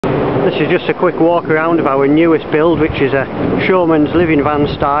This is just a quick walk around of our newest build, which is a Showmans living van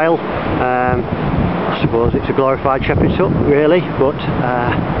style. I suppose it's a glorified shepherd's hut really, but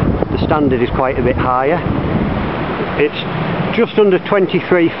the standard is quite a bit higher. It's just under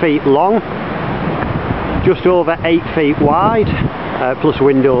 23 feet long, just over 8 feet wide, plus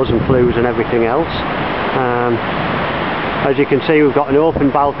windows and flues and everything else. As you can see, we've got an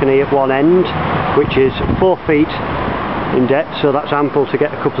open balcony at one end, which is 4 feet in depth, so that's ample to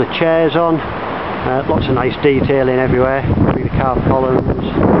get a couple of chairs on. Lots of nice detailing everywhere, with the carved columns.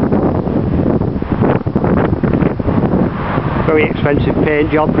 Very expensive paint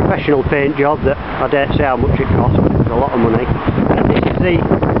job, professional paint job that I dare say how much it costs, but it's a lot of money. And this is the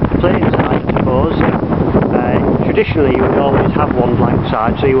plain side, I suppose. Traditionally you would always have one blank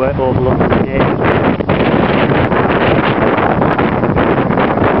side, so you weren't overlooking the neighbours.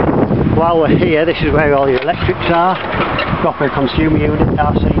 While we're here, this is where all your electrics are. Proper consumer unit,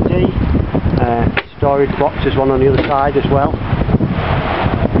 RCD, storage box, there's one on the other side as well.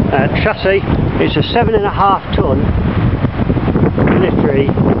 Chassis, it's a 7.5 ton military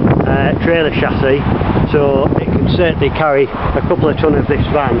trailer chassis, so it can certainly carry a couple of ton of this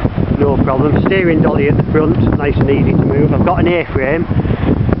van, no problem. Steering dolly at the front, nice and easy to move. I've got an A-frame.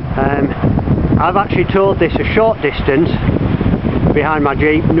 I've actually towed this a short distance behind my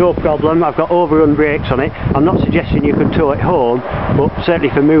Jeep, no problem. I've got overrun brakes on it. I'm not suggesting you could tow it home, but certainly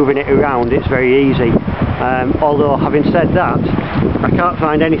for moving it around it's very easy. Although having said that, I can't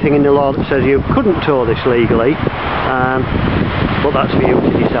find anything in the law that says you couldn't tow this legally, but that's for you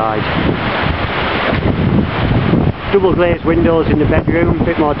to decide. Double glazed windows in the bedroom, a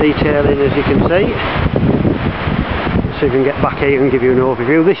bit more detailing as you can see. So we can get back here and give you an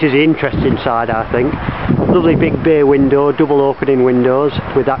overview. This is the interesting side, I think. Lovely big bay window, double opening windows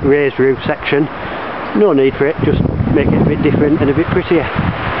with that raised roof section. No need for it, just make it a bit different and a bit prettier.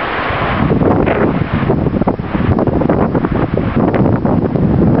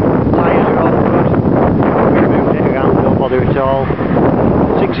 Tyres are all good. We moved it around, don't bother at all.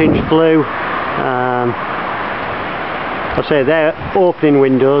 6-inch blue. I'll say they're opening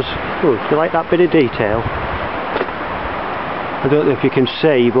windows. Oh, do you like that bit of detail? I don't know if you can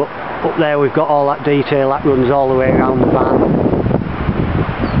see, but up there we've got all that detail that runs all the way around the van.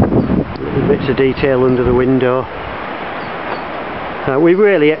 Little bits of detail under the window. We've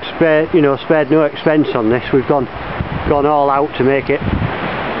really spared no expense on this. We've gone all out to make it,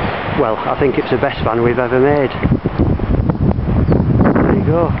 well, I think it's the best van we've ever made. There you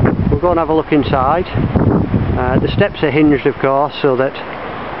go. We'll go and have a look inside. The steps are hinged, of course, so that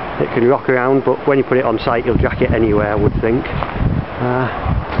it can rock around, but when you put it on site you'll jack it anywhere, I would think.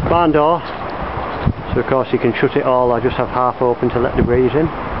 Barn door, so of course you can shut it all. I just have half open to let the breeze in.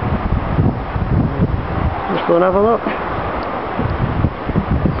 Let's go and have a look.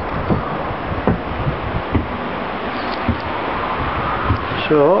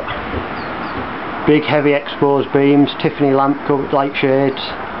 So, big heavy exposed beams, Tiffany lamp covered light shades.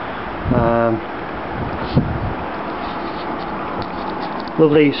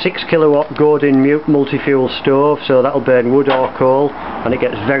 Lovely 6 kilowatt Godin multi-fuel stove, so that'll burn wood or coal, and it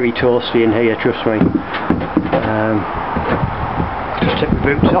gets very toasty in here, trust me. Just take the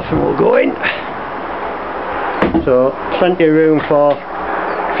boots off and we'll go in. So plenty of room for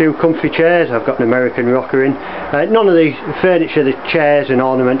a few comfy chairs. I've got an American rocker in. None of the furniture, the chairs and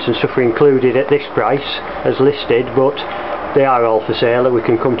ornaments and stuff are included at this price as listed, but they are all for sale. We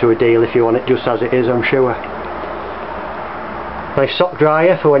can come to a deal if you want it just as it is, I'm sure. Nice sock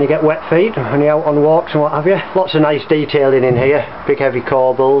dryer for when you get wet feet, when you're out on walks and what have you. Lots of nice detailing in here. Big heavy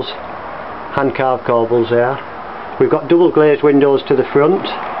corbels, hand carved corbels there. We've got double glazed windows to the front,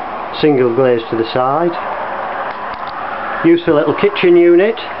 single glazed to the side. Useful little kitchen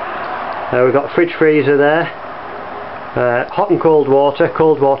unit. We've got a fridge freezer there. Hot and cold water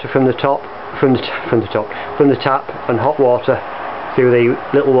from the top, from the tap, and hot water through the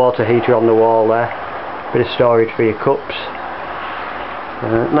little water heater on the wall there. Bit of storage for your cups.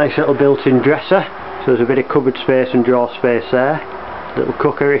 Nice little built-in dresser, so there's a bit of cupboard space and drawer space there. Little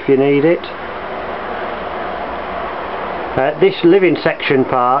cooker if you need it. This living section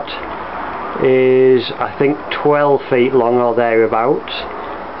part is, I think, 12 feet long or thereabouts,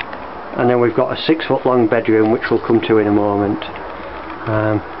 and then we've got a 6 foot long bedroom, which we'll come to in a moment.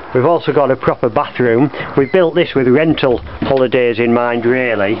 We've also got a proper bathroom. We built this with rental holidays in mind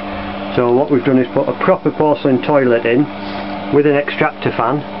really, so what we've done is put a proper porcelain toilet in with an extractor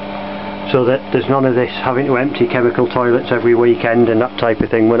fan, so that there's none of this having to empty chemical toilets every weekend and that type of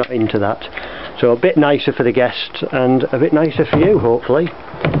thing. We're not into that. So a bit nicer for the guests and a bit nicer for you, hopefully.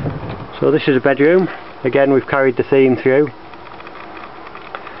 So this is a bedroom. Again, we've carried the theme through.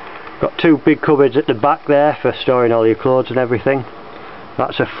 Got two big cupboards at the back there for storing all your clothes and everything.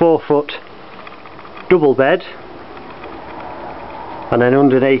 That's a 4-foot double bed, and then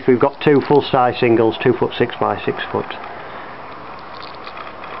underneath we've got two full-size singles, 2 foot 6 by 6 foot.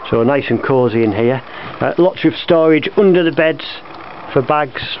 So nice and cosy in here. Lots of storage under the beds for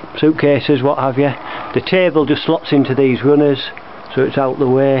bags, suitcases, what have you. The table just slots into these runners, so it's out the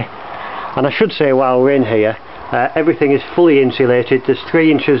way. And I should say while we're in here, everything is fully insulated. There's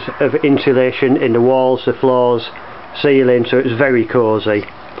 3 inches of insulation in the walls, the floors, ceiling, so it's very cosy.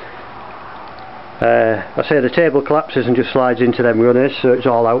 I say the table collapses and just slides into them runners, so it's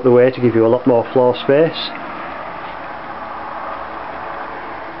all out the way to give you a lot more floor space.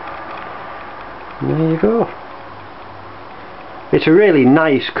 And there you go. It's a really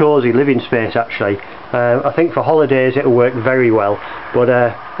nice cosy living space actually. I think for holidays it'll work very well, but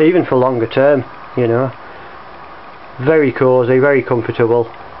even for longer term, you know, very cosy, very comfortable,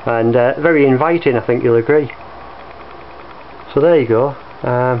 and very inviting, I think you'll agree. So there you go.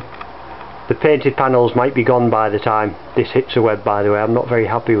 The painted panels might be gone by the time this hits the web, by the way. I'm not very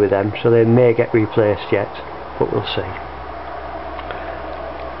happy with them, so they may get replaced yet, but we'll see.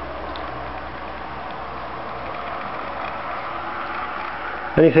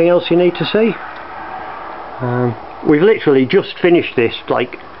 Anything else you need to see? We've literally just finished this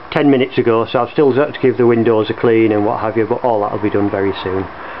like 10 minutes ago, so I've still got to give the windows a clean and what have you, but all that will be done very soon.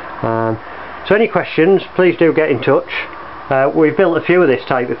 So any questions, please do get in touch. We've built a few of this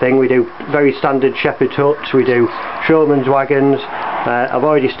type of thing. We do very standard shepherd's huts, we do showman's wagons. I've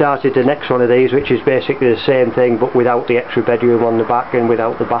already started the next one of these, which is basically the same thing but without the extra bedroom on the back and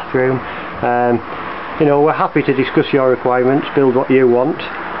without the bathroom. You know, we're happy to discuss your requirements, build what you want.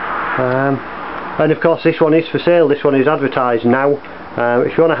 And of course this one is for sale, this one is advertised now.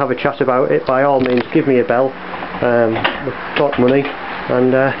 If you want to have a chat about it, by all means give me a bell. We've got money,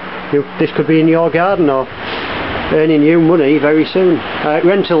 and this could be in your garden or earning you money very soon.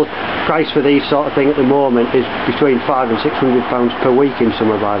 Rental price for these sort of thing at the moment is between £500 and £600 per week in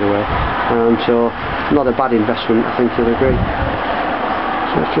summer, by the way. So not a bad investment, I think you'll agree.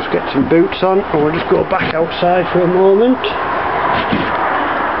 So let's just get some boots on, and we'll just go back outside for a moment.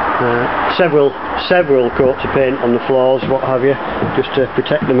 Several coats of paint on the floors, what have you, just to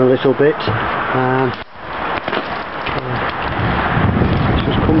protect them a little bit. Let's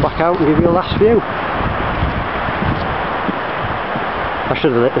just come back out and give you a last view. I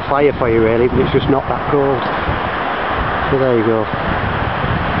should have lit the fire for you really, but it's just not that cold. So there you go.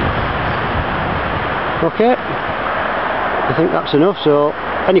 Okay, I think that's enough, so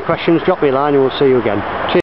any questions drop me a line and we'll see you again.